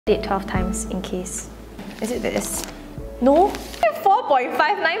Did 12 times in case. Is it this? No?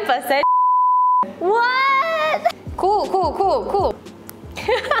 4.59%. What? Cool.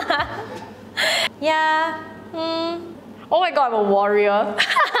 Yeah. Oh my god, I'm a warrior.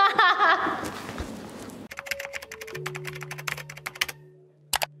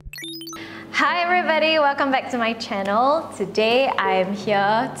 Hi everybody, welcome back to my channel. Today I am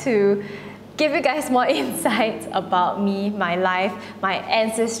here to give you guys more insights about me, my life, my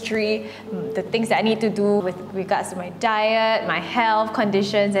ancestry, the things that I need to do with regards to my diet, my health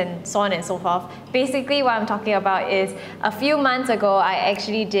conditions, and so on and so forth. Basically, what I'm talking about is a few months ago, I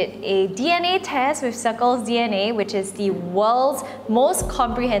actually did a DNA test with Circle's DNA, which is the world's most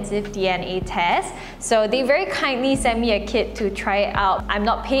comprehensive DNA test. So they very kindly sent me a kit to try it out. I'm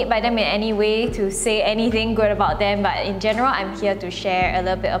not paid by them in any way to say anything good about them, but in general, I'm here to share a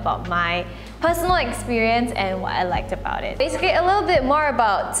little bit about my personal experience and what I liked about it. Basically, a little bit more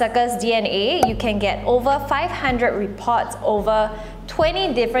about Circle's DNA. You can get over 500 reports over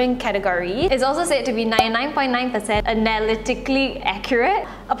 20 different categories. It's also said to be 99.9% analytically accurate.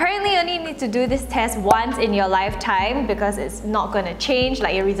 Apparently, you only need to do this test once in your lifetime because it's not going to change,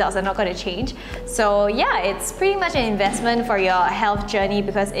 like your results are not going to change. So yeah, it's pretty much an investment for your health journey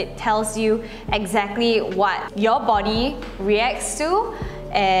because it tells you exactly what your body reacts to.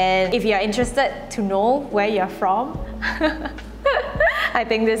 And if you're interested to know where you're from, I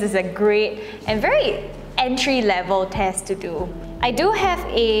think this is a great and very entry-level test to do. I do have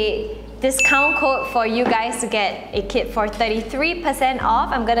a discount code for you guys to get a kit for 33%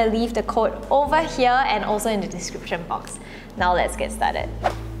 off. I'm gonna leave the code over here and also in the description box. Now let's get started.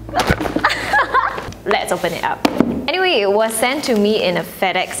 Let's open it up. Anyway, it was sent to me in a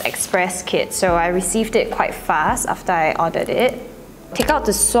FedEx Express kit, so I received it quite fast after I ordered it. Take out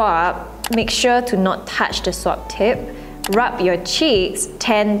the swab, make sure to not touch the swab tip, rub your cheeks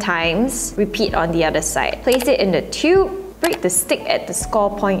 10 times, repeat on the other side. Place it in the tube, break the stick at the score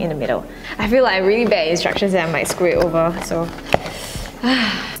point in the middle. I feel like really bad instructions and I might screw it over, so...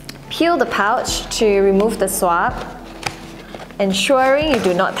 Peel the pouch to remove the swab, ensuring you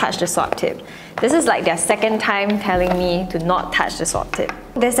do not touch the swab tip. This is like their second time telling me to not touch the swab tip.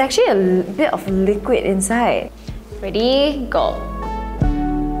 There's actually a bit of liquid inside. Ready? Go.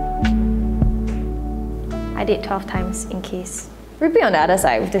 I did 12 times in case. Repeat on the other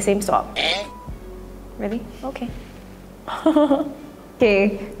side with the same swab. Really? Okay.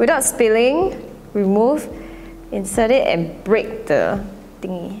 Okay, without spilling, remove, insert it and break the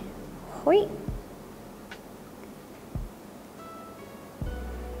thingy. Hoi.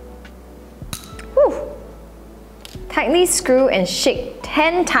 Whew. Tightly screw and shake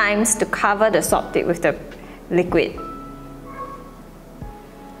 10 times to cover the swab tip with the liquid.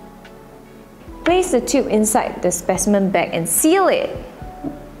 Place the tube inside the specimen bag and seal it.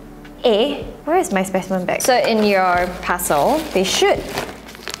 Where is my specimen bag? So in your parcel, they should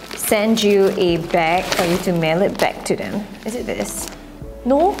send you a bag for you to mail it back to them. Is it this?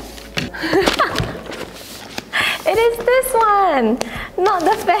 No? It is this one! Not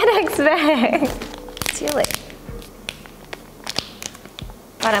the FedEx bag! Seal it.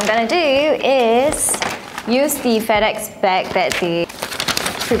 What I'm gonna do is use the FedEx bag that they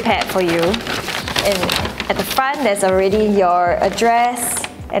prepared for you. At the front, there's already your address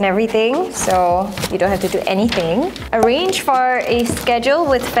and everything, so you don't have to do anything. Arrange for a schedule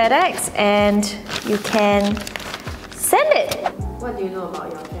with FedEx and you can send it. What do you know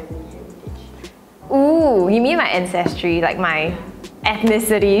about your family heritage? Ooh, you mean my ancestry, like my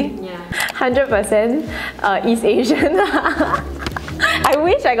ethnicity? Yeah. 100% East Asian. I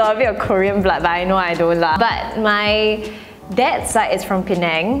wish I got a bit of Korean blood, but I know I don't. But my dad's side is from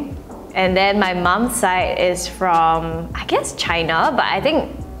Penang. And then my mom's side is from, I guess, China, but I think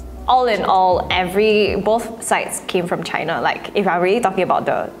all in all, both sides came from China. Like, if I'm really talking about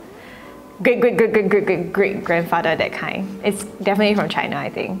the great-great-great-great-great-great-grandfather, that kind, it's definitely from China, I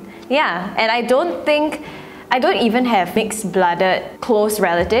think. Yeah, and I don't even have mixed-blooded close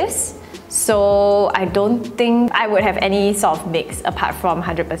relatives, so I don't think I would have any sort of mix apart from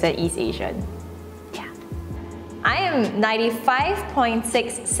 100% East Asian. I am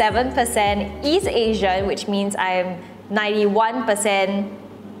 95.67% East Asian, which means I am 91%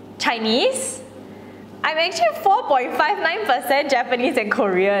 Chinese. I'm actually 4.59% Japanese and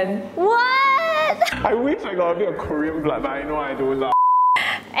Korean. What? I wish I got a bit of Korean blood, but I know I don't.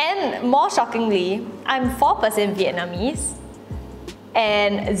 And more shockingly, I'm 4% Vietnamese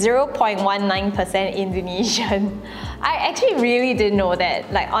and 0.19% Indonesian. I actually really didn't know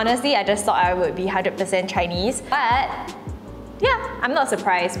that. Like, honestly, I just thought I would be 100% Chinese. But yeah, I'm not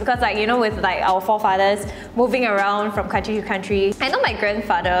surprised because like, you know, with like our forefathers moving around from country to country. I know my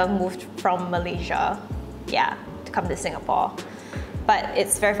grandfather moved from Malaysia, yeah, to come to Singapore. But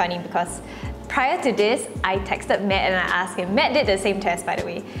it's very funny because prior to this, I texted Matt and I asked him, Matt did the same test by the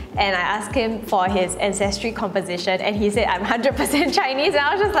way, and I asked him for his Ancestry composition and he said I'm 100% Chinese, and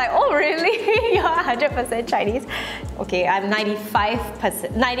I was just like, oh really? You're 100% Chinese? Okay, I'm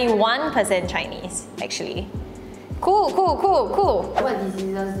 91% Chinese actually. Cool. What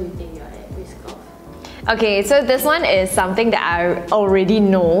diseases do you think you're at risk of? Okay, so this one is something that I already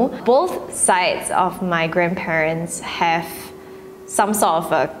know. Both sides of my grandparents have some sort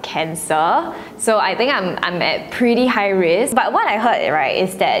of a cancer, so I think I'm at pretty high risk. But what I heard, right,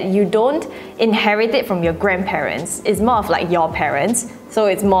 is that you don't inherit it from your grandparents. It's more of like your parents, so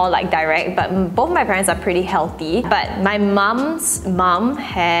it's more like direct. But both my parents are pretty healthy. But my mom's mom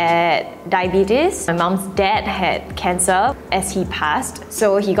had diabetes. My mom's dad had cancer as he passed,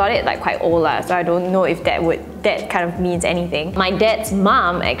 so he got it like quite old lah. So I don't know if that kind of means anything. My dad's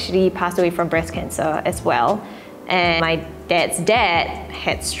mom actually passed away from breast cancer as well. And my dad's dad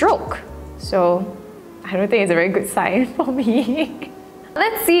had stroke. So I don't think it's a very good sign for me.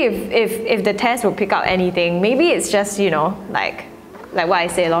 Let's see if the test will pick up anything. Maybe it's just, you know, like what I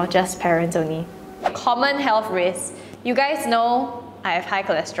say, just parents only. Common health risks. You guys know I have high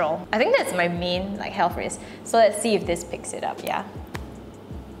cholesterol. I think that's my main like health risk. So let's see if this picks it up, yeah.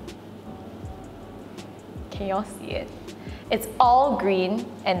 Can y'all see it? It's all green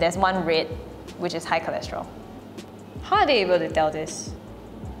and there's one red, which is high cholesterol. How are they able to tell this?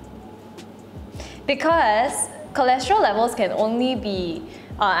 Because cholesterol levels can only be,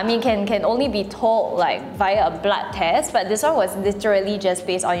 can only be told like via a blood test, but this one was literally just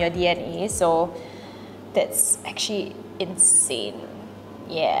based on your DNA, so that's actually insane.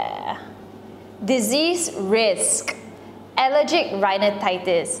 Yeah. Disease risk. Allergic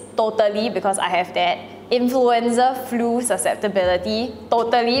rhinitis, totally because I have that. Influenza flu susceptibility,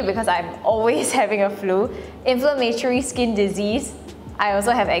 totally because I'm always having a flu. Inflammatory skin disease, I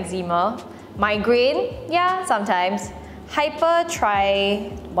also have eczema. Migraine, yeah, sometimes.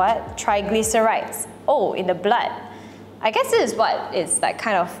 Triglycerides, oh, in the blood. I guess this is what is like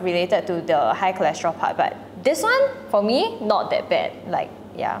kind of related to the high cholesterol part, but this one, for me, not that bad. Like,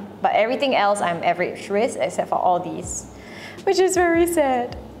 yeah, but everything else I'm average risk except for all these, which is very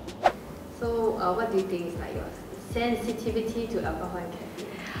sad. So what do you think is like your sensitivity to alcohol and caffeine?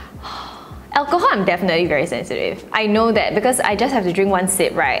 Alcohol, I'm definitely very sensitive. I know that because I just have to drink one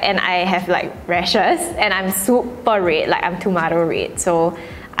sip, right? And I have like rashes and I'm super red, like I'm tomato red. So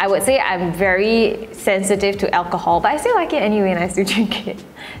I would say I'm very sensitive to alcohol, but I still like it anyway and I still drink it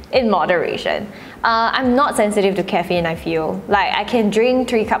in moderation. I'm not sensitive to caffeine, I feel. Like I can drink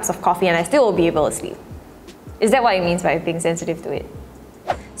 3 cups of coffee and I still will be able to sleep. Is that what it means by being sensitive to it?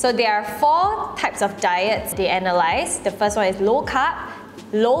 So there are 4 types of diets they analyze. The first one is low carb,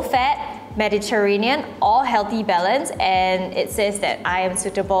 low fat, Mediterranean, or healthy balance, and it says that I am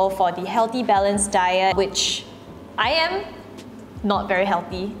suitable for the healthy balance diet, which I am not very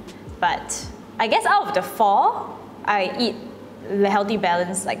healthy, but I guess out of the 4, I eat the healthy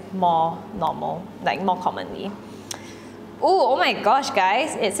balance like more normal, like more commonly. Ooh, oh my gosh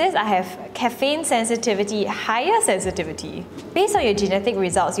guys, it says I have caffeine sensitivity, higher sensitivity. Based on your genetic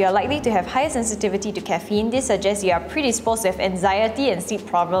results, you are likely to have higher sensitivity to caffeine. This suggests you are predisposed to have anxiety and sleep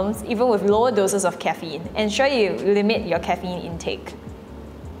problems, even with lower doses of caffeine. Ensure you limit your caffeine intake.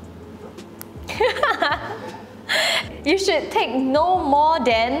 You should take no more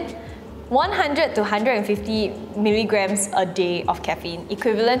than 100 to 150 milligrams a day of caffeine,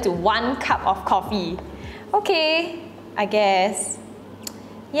 equivalent to 1 cup of coffee. Okay. I guess.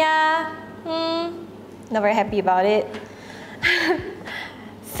 Yeah, not very happy about it.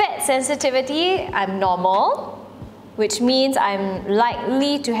 Fat sensitivity, I'm normal, which means I'm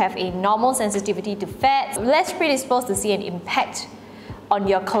likely to have a normal sensitivity to fats. Less predisposed to see an impact on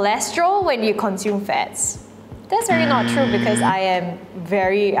your cholesterol when you consume fats. That's really not true because I have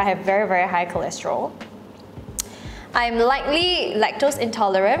very, very high cholesterol. I'm likely lactose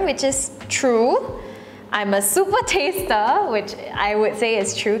intolerant, which is true. I'm a super taster, which I would say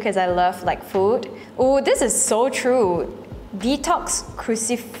is true because I love like food. Oh, this is so true. Detox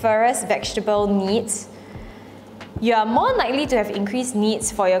cruciferous vegetable needs. You are more likely to have increased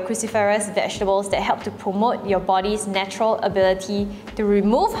needs for your cruciferous vegetables that help to promote your body's natural ability to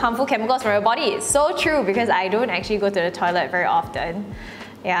remove harmful chemicals from your body. It's so true because I don't actually go to the toilet very often.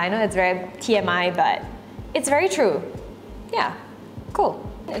 Yeah, I know it's very TMI, but it's very true. Yeah, cool.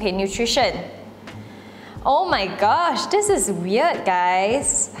 Okay, nutrition. Oh my gosh, this is weird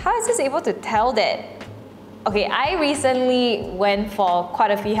guys. How is this able to tell that Okay, I recently went for quite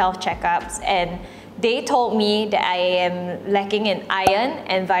a few health checkups and they told me that I am lacking in iron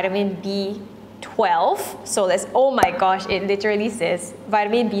and vitamin B12. So that's, oh my gosh, it literally says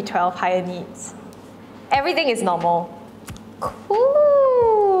vitamin B12 higher needs. Everything is normal. Cool.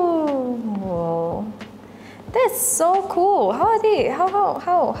 That's so cool. How did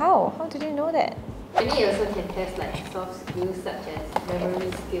they know that? Maybe you also can test like soft skills such as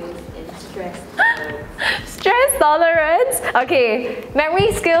memory skills and stress tolerance. Stress tolerance? Okay,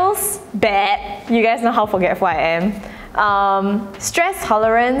 memory skills, bad. You guys know how forgetful I am. Stress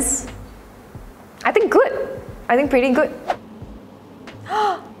tolerance, I think good. I think pretty good.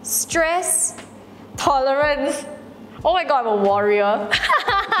 Stress tolerance. Oh my god, I'm a warrior.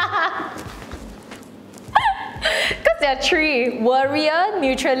 Because there are three: warrior,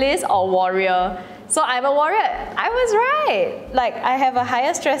 neutralist, or warrior. So I'm a warrior. I was right. Like, I have a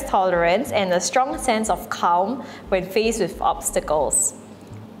higher stress tolerance and a strong sense of calm when faced with obstacles.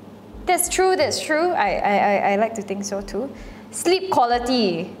 That's true, that's true. I like to think so too. Sleep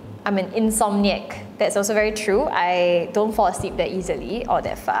quality. I'm an insomniac. That's also very true. I don't fall asleep that easily or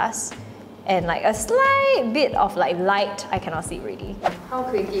that fast. And like a slight bit of like light, I cannot sleep really. How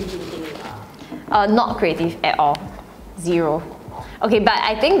creative do you think you are? Not creative at all. Zero. Okay, but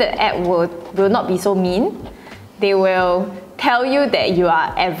I think the app will not be so mean. They will tell you that you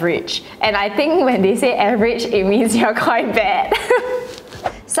are average. And I think when they say average, it means you're quite bad.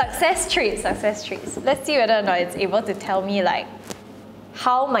 Success traits. Let's see whether or not it's able to tell me like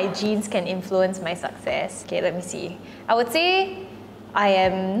how my genes can influence my success. Okay, let me see. I would say I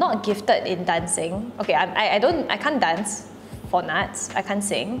am not gifted in dancing. Okay, I can't dance for nuts. I can't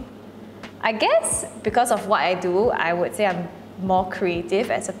sing. I guess because of what I do, I would say I'm more creative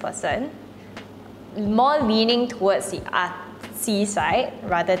as a person, more leaning towards the artsy side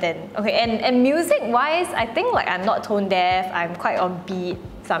rather than, okay, and music wise, I think like I'm not tone deaf, I'm quite on beat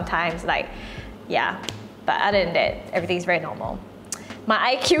sometimes, like, yeah, but other than that, everything's very normal.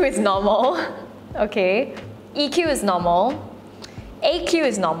 My IQ is normal, okay, EQ is normal, AQ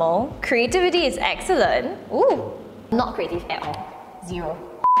is normal, creativity is excellent, ooh, not creative at all, zero.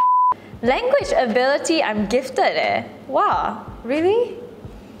 Language ability, I'm gifted eh. Wow, really?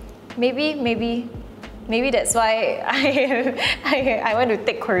 Maybe that's why I went to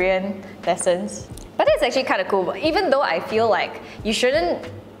take Korean lessons. But that's actually kind of cool. Even though I feel like you shouldn't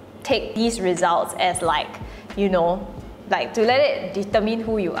take these results as like, you know, like to let it determine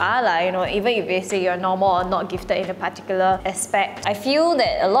who you are, like, you know, even if they say you're normal or not gifted in a particular aspect. I feel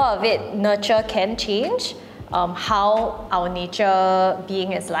that a lot of it, nurture can change how our nature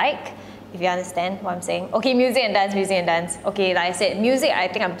being is like. If you understand what I'm saying. Okay, music and dance. Okay, like I said, music I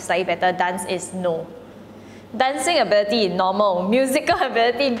think I'm slightly better, dance is no. Dancing ability, normal. Musical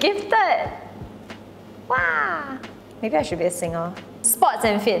ability, gifted. Wow. Maybe I should be a singer. Sports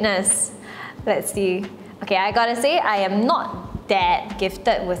and fitness. Let's see. Okay, I gotta say, I am not that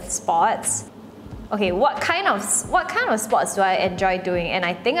gifted with sports. Okay, what kind of sports do I enjoy doing? And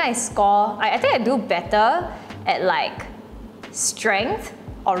I think I think I do better at like strength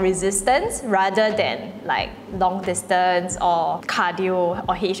or resistance rather than like long distance or cardio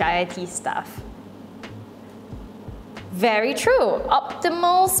or HIIT stuff. Very true.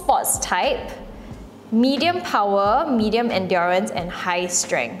 Optimal sports type, medium power, medium endurance, and high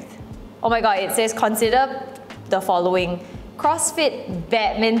strength. Oh my god, it says consider the following: CrossFit,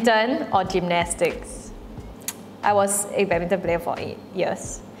 badminton, or gymnastics. I was a badminton player for 8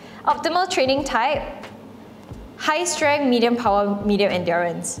 years. Optimal training type, high strength, medium power, medium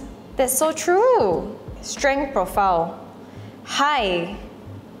endurance. That's so true. Strength profile, high.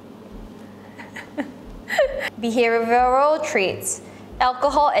 Behavioral traits,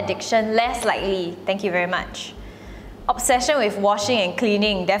 alcohol addiction, less likely. Thank you very much. Obsession with washing and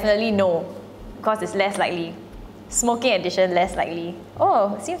cleaning, definitely no, because it's less likely. Smoking addiction, less likely.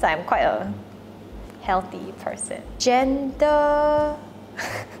 Oh, it seems like I'm quite a healthy person. Gender.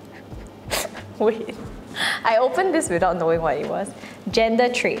 Wait. I opened this without knowing what it was. Gender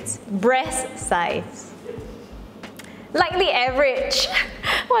traits. Breast size. Likely average.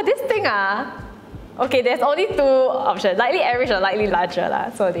 Wow, this thing okay, there's only 2 options. Likely average or likely larger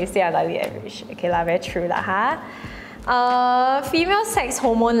lah. So they say I'm likely average. Okay lah, very true lah female sex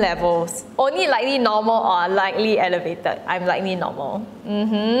hormone levels. Only likely normal or likely elevated. I'm likely normal.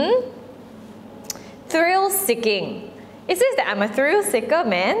 Thrill seeking. It says that I'm a thrill seeker,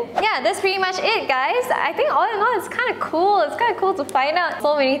 man. Yeah, that's pretty much it, guys. I think all in all, it's kind of cool. It's kind of cool to find out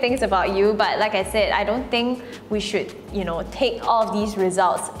so many things about you. But like I said, I don't think we should, take all of these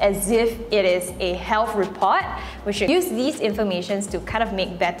results as if it is a health report. We should use these informations to kind of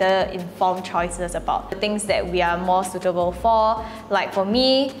make better informed choices about the things that we are more suitable for. Like for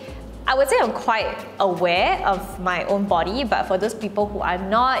me, I would say I'm quite aware of my own body, but for those people who are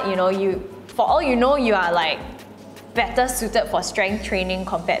not, for all you know, you are like better suited for strength training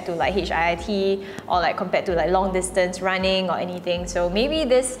compared to like HIIT or like compared to like long distance running or anything. So maybe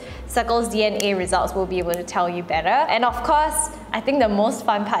this Circles DNA results will be able to tell you better. And of course, I think the most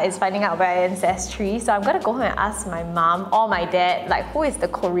fun part is finding out about Ancestry. So I'm gonna go home and ask my mom or my dad, like, who is the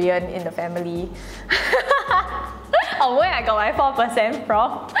Korean in the family? Or where I got my 4%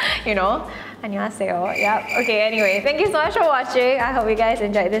 from, 안녕하세요. Yep. Okay, anyway, thank you so much for watching. I hope you guys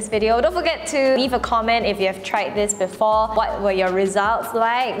enjoyed this video. Don't forget to leave a comment if you have tried this before. What were your results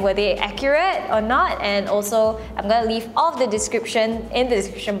like? Were they accurate or not? And also, I'm gonna leave all of the description in the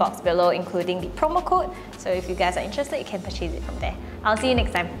description box below, including the promo code. So if you guys are interested, you can purchase it from there. I'll see you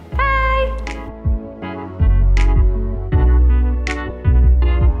next time.